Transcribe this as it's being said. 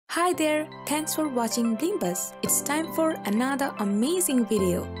Hi there, thanks for watching Blink Buzzz. It's time for another amazing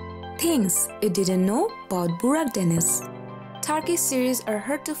video. Things you didn't know about Burak Deniz. Turkish series are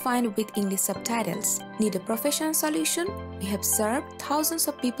hard to find with English subtitles. Need a professional solution? We have served thousands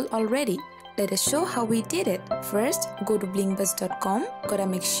of people already. Let us show how we did it. First, go to blinkbuzz.com. Gotta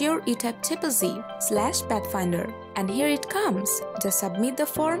make sure you type /pathfinder. And here it comes. Just submit the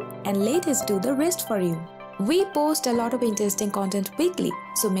form and let us do the rest for you. We post a lot of interesting content weekly,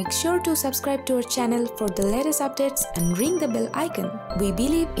 so make sure to subscribe to our channel for the latest updates and ring the bell icon. We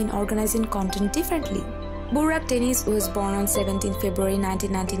believe in organizing content differently. Burak Deniz was born on 17 February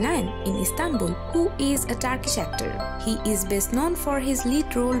 1999 in Istanbul, who is a Turkish actor. He is best known for his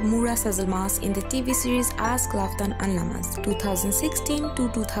lead role Murat Yazılmaz in the TV series Aşk Laftan Anlamaz 2016 to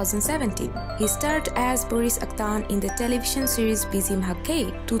 2017. He starred as Boris Aktan in the television series Bizim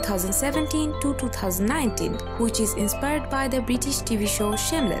Hakkı 2017 to 2019, which is inspired by the British TV show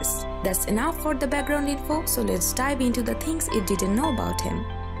Shameless. That's enough for the background info, so let's dive into the things you didn't know about him.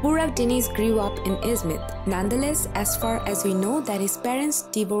 Burak Deniz grew up in Izmir. Nonetheless, as far as we know that his parents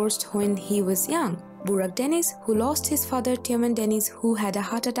divorced when he was young. Burak Deniz, who lost his father Teoman Deniz, who had a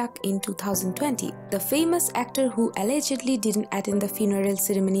heart attack in 2020. The famous actor who allegedly didn't attend the funeral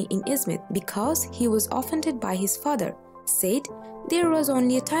ceremony in Izmir because he was offended by his father, said, "There was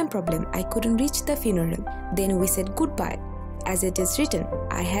only a time problem, I couldn't reach the funeral. Then we said goodbye. As it is written,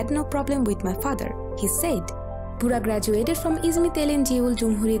 I had no problem with my father," he said. Burak graduated from İzmit Eğlenceli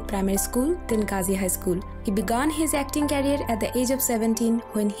Cumhuriyet Primary School, then Gazi High School. He began his acting career at the age of 17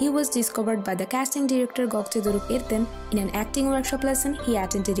 when he was discovered by the casting director Gökçe Doruk Erten in an acting workshop lesson he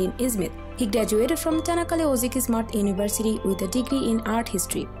attended in Izmir. He graduated from Çanakkale Ozeki Smart University with a degree in art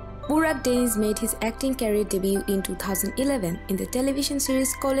history. Burak Deniz made his acting career debut in 2011 in the television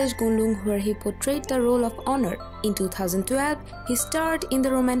series College Gunlung, where he portrayed the role of Honor. In 2012, he starred in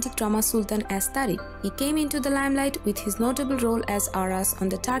the romantic drama Sultan as Tariq. He came into the limelight with his notable role as Aras on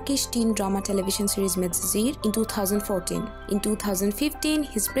the Turkish teen drama television series Medcezir in 2014. In 2015,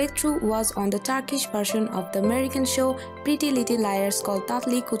 his breakthrough was on the Turkish version of the American show Pretty Little Liars called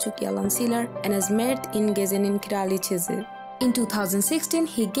Tatlı Küçük Yalancılar and as Mert in Gezenin Kraliçesi. In 2016,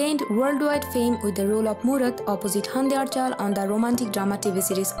 he gained worldwide fame with the role of Murat opposite Hande Erçel on the romantic drama TV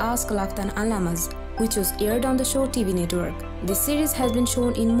series Aşk Laftan Anlamaz, which was aired on the Show TV network. This series has been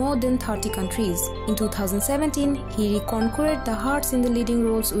shown in more than 30 countries. In 2017, he reconquered the hearts in the leading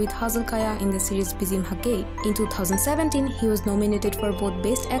roles with Hazal Kaya in the series Bizim Hakkı. In 2017, he was nominated for both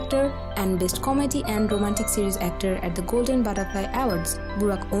Best Actor and Best Comedy and Romantic Series Actor at the Golden Butterfly Awards.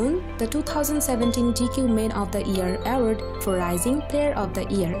 Burak won the 2017 GQ Man of the Year award for Rising Player of the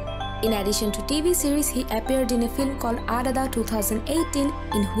Year. In addition to TV series, he appeared in a film called Arada 2018,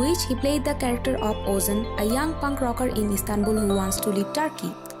 in which he played the character of Ozan, a young punk rocker in Istanbul who wants to leave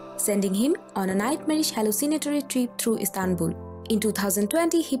Turkey, sending him on a nightmarish hallucinatory trip through Istanbul. In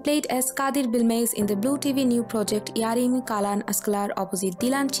 2020, he played as Kadir Bilmez in the Blue TV new project Yarim Kalan Asklar opposite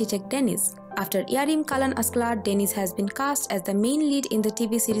Dilan Çiçek Deniz. After Yarim Kalan Asklar, Deniz has been cast as the main lead in the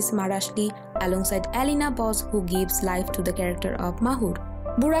TV series Maraşlı alongside Alina Boz, who gives life to the character of Mahur.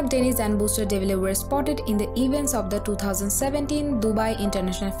 Burak Deniz and Buster Devile were spotted in the events of the 2017 Dubai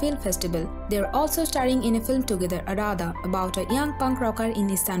International Film Festival. They are also starring in a film together, Arada, about a young punk rocker in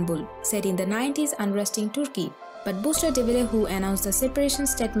Istanbul, set in the 90s unrest in Turkey. But Buster Devile, who announced the separation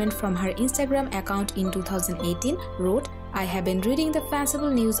statement from her Instagram account in 2018, wrote, "I have been reading the fanciful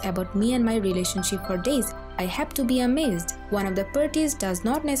news about me and my relationship for days. I have to be amazed. One of the parties does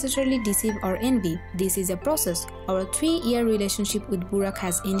not necessarily deceive or envy. This is a process. Our 3-year relationship with Burak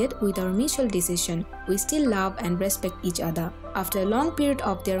has ended with our mutual decision. We still love and respect each other." After a long period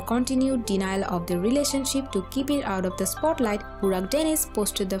of their continued denial of their relationship to keep it out of the spotlight, Burak Deniz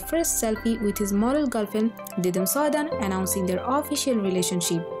posted the first selfie with his model girlfriend Didem Soydan announcing their official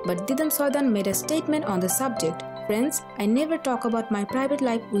relationship. But Didem Soydan made a statement on the subject. "Friends, I never talk about my private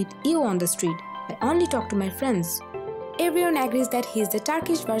life with you on the street. I only talk to my friends." Everyone agrees that he is the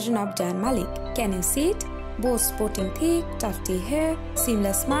Turkish version of Can Malik. Can you see it? Both sporting thick, tufty hair,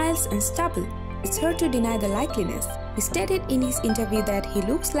 seamless smiles and stubble. It's hard to deny the likeliness. He stated in his interview that he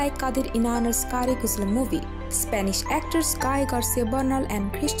looks like Kadir İnanır's Kare Kuslam movie. Spanish actors Guy Garcia Bernal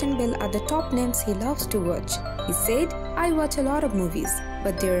and Christian Bale are the top names he loves to watch. He said, "I watch a lot of movies,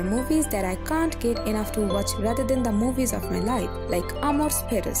 but there are movies that I can't get enough to watch rather than the movies of my life, like Amores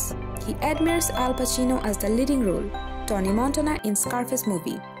Perros." He admires Al Pacino as the leading role, Tony Montana in Scarface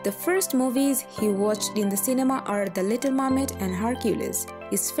movie. The first movies he watched in the cinema are The Little Mermaid and Hercules.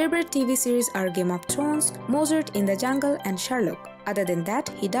 His favorite TV series are Game of Thrones, Mozart in the Jungle and Sherlock. Other than that,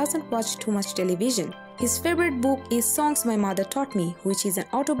 he doesn't watch too much television. His favorite book is Songs My Mother Taught Me, which is an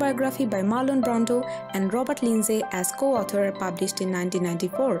autobiography by Marlon Brando and Robert Lindsay as co-author, published in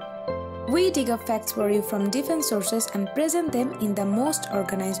 1994. We dig up facts for you from different sources and present them in the most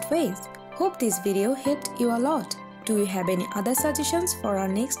organized ways. Hope this video helped you a lot. Do you have any other suggestions for our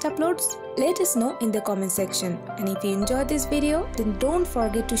next uploads? Let us know in the comment section. And if you enjoyed this video, then don't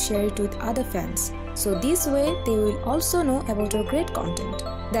forget to share it with other fans. So this way they will also know about our great content.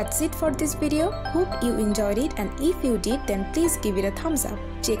 That's it for this video. Hope you enjoyed it, and if you did, then please give it a thumbs up.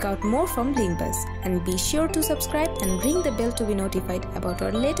 Check out more from Blink Buzzz and be sure to subscribe and ring the bell to be notified about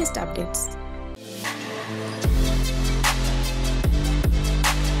our latest updates.